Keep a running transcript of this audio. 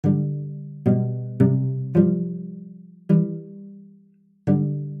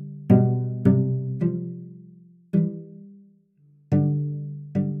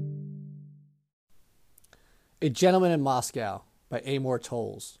A Gentleman in Moscow by Amor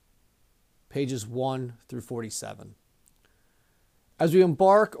Towles, pages 1 through 47. As we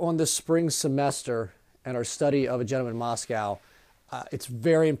embark on this spring semester and our study of A Gentleman in Moscow, it's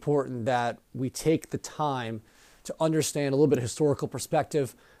very important that we take the time to understand a little bit of historical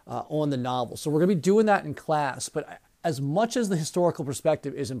perspective on the novel. So we're going to be doing that in class, but as much as the historical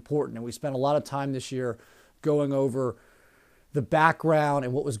perspective is important, and we spent a lot of time this year going over the background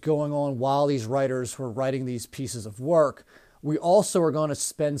and what was going on while these writers were writing these pieces of work, we also are going to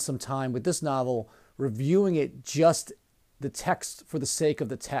spend some time with this novel reviewing it, just the text for the sake of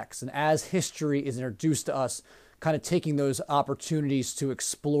the text. And as history is introduced to us, kind of taking those opportunities to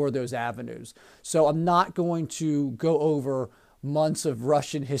explore those avenues. So I'm not going to go over months of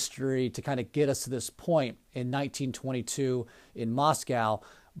Russian history to kind of get us to this point in 1922 in Moscow,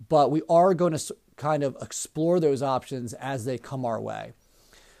 but we are going to kind of explore those options as they come our way.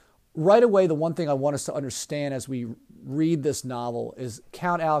 Right away, the one thing I want us to understand as we read this novel is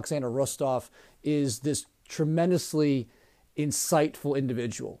Count Alexander Rostov is this tremendously insightful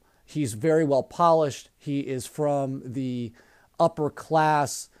individual. He's very well polished. He is from the upper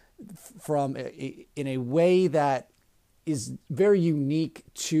class in a way that is very unique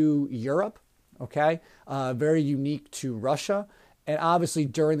to Europe, okay? Very unique to Russia. And obviously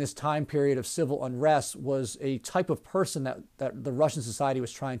during this time period of civil unrest was a type of person that the Russian society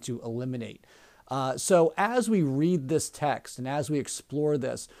was trying to eliminate. So as we read this text and as we explore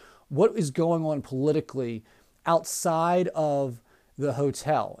this, what is going on politically outside of the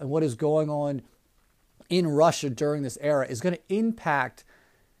hotel and what is going on in Russia during this era is going to impact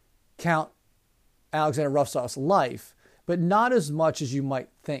Count Alexander Rostov's life, but not as much as you might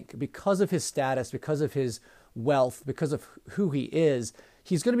think. Because of his status, because of his wealth, because of who he is,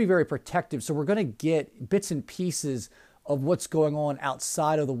 he's going to be very protective. So we're going to get bits and pieces of what's going on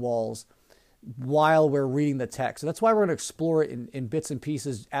outside of the walls while we're reading the text. So that's why we're going to explore it in bits and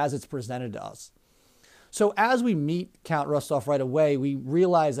pieces as it's presented to us. So as we meet Count Rostov right away, we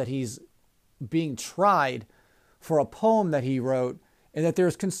realize that he's being tried for a poem that he wrote, and that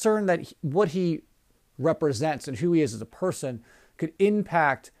there's concern that what he represents and who he is as a person could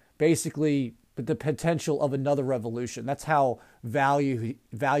impact basically the potential of another revolution. That's how valued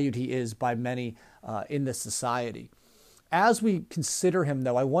he is by many in this society. As we consider him,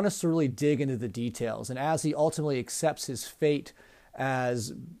 though, I want us to really dig into the details. And as he ultimately accepts his fate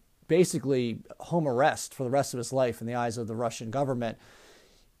as basically home arrest for the rest of his life in the eyes of the Russian government,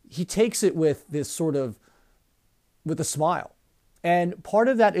 he takes it with a smile. And part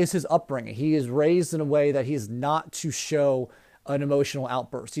of that is his upbringing. He is raised in a way that he is not to show an emotional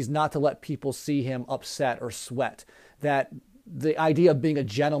outburst. He's not to let people see him upset or sweat. That the idea of being a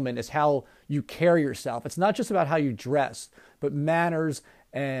gentleman is how you carry yourself. It's not just about how you dress, but manners,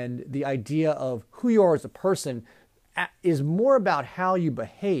 and the idea of who you are as a person is more about how you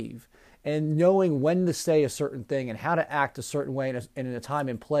behave and knowing when to say a certain thing and how to act a certain way and in a time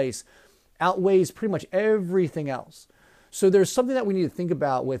and place outweighs pretty much everything else. So there's something that we need to think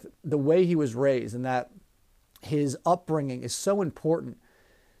about with the way he was raised, and that his upbringing is so important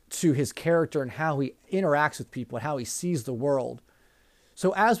to his character and how he interacts with people and how he sees the world.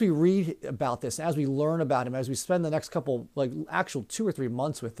 So as we read about this, as we learn about him, as we spend the next couple, actual 2 or 3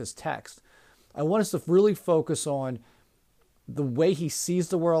 months with this text, I want us to really focus on the way he sees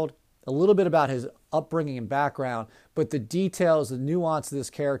the world, a little bit about his upbringing and background, but the details, the nuance of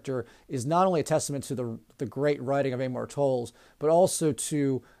this character is not only a testament to the great writing of Amor Towles, but also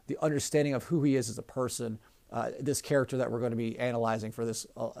to the understanding of who he is as a person, this character that we're going to be analyzing for this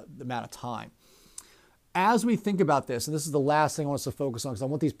amount of time. As we think about this, and this is the last thing I want us to focus on, because I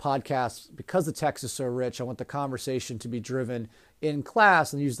want these podcasts, because the text is so rich, I want the conversation to be driven in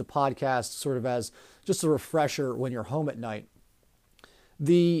class and use the podcast sort of as just a refresher when you're home at night.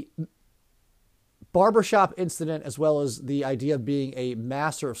 The barbershop incident, as well as the idea of being a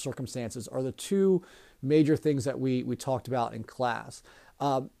master of circumstances, are the two major things that we talked about in class.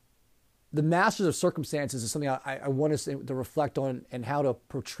 The masters of circumstances is something I want us to reflect on and how to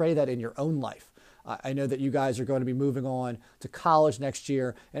portray that in your own life. I know that you guys are going to be moving on to college next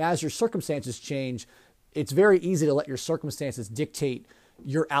year, and as your circumstances change, it's very easy to let your circumstances dictate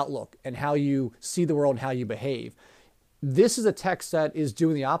your outlook and how you see the world and how you behave. This is a text that is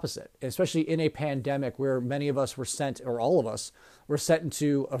doing the opposite, especially in a pandemic where many of us were sent, or all of us, were sent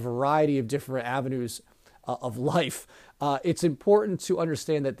into a variety of different avenues of life. It's important to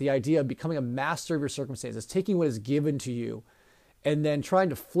understand that the idea of becoming a master of your circumstances, taking what is given to you and then trying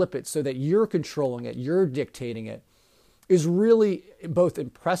to flip it so that you're controlling it, you're dictating it, is really both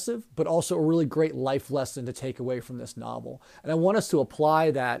impressive, but also a really great life lesson to take away from this novel. And I want us to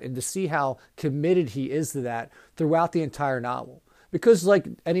apply that and to see how committed he is to that throughout the entire novel. Because like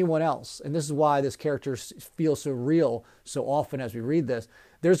anyone else, and this is why this character feels so real so often as we read this,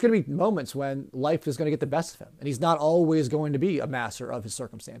 there's going to be moments when life is going to get the best of him. And he's not always going to be a master of his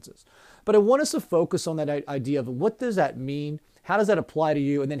circumstances. But I want us to focus on that idea of what does that mean? How does that apply to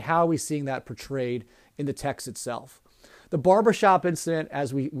you? And then how are we seeing that portrayed in the text itself? The barbershop incident,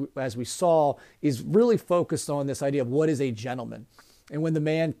 as we saw, is really focused on this idea of what is a gentleman. And when the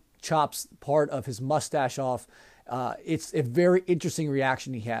man chops part of his mustache off, it's a very interesting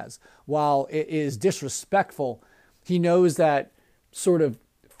reaction he has. While it is disrespectful, he knows that sort of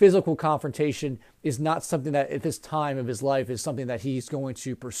physical confrontation is not something that at this time of his life is something that he's going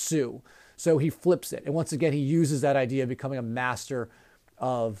to pursue. So he flips it. And once again, he uses that idea of becoming a master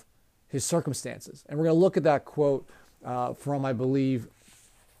of his circumstances. And we're going to look at that quote from, I believe,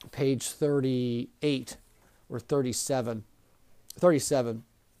 page 38 or 37, where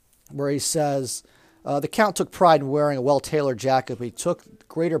he says, the Count took pride in wearing a well-tailored jacket, but he took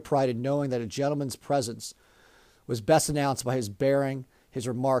greater pride in knowing that a gentleman's presence was best announced by his bearing, his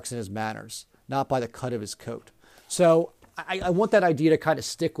remarks, and his manners, not by the cut of his coat. So I want that idea to kind of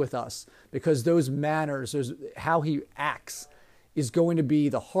stick with us, because those manners, how he acts, is going to be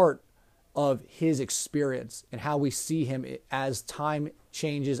the heart of his experience and how we see him as time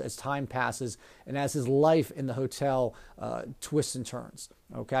changes, as time passes, and as his life in the hotel twists and turns.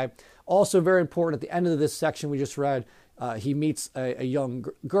 Okay. Also very important, at the end of this section we just read, he meets a young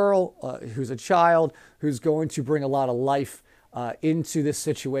girl who's a child who's going to bring a lot of life into this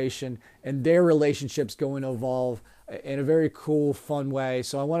situation, and their relationship's going to evolve in a very cool, fun way.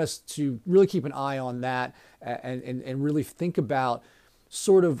 So I want us to really keep an eye on that and really think about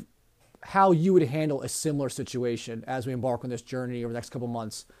sort of how you would handle a similar situation as we embark on this journey over the next couple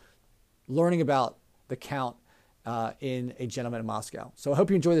months, learning about the Count in A Gentleman in Moscow. So I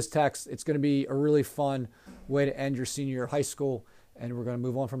hope you enjoy this text. It's going to be a really fun way to end your senior year of high school, and we're going to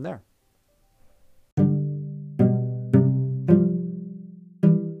move on from there.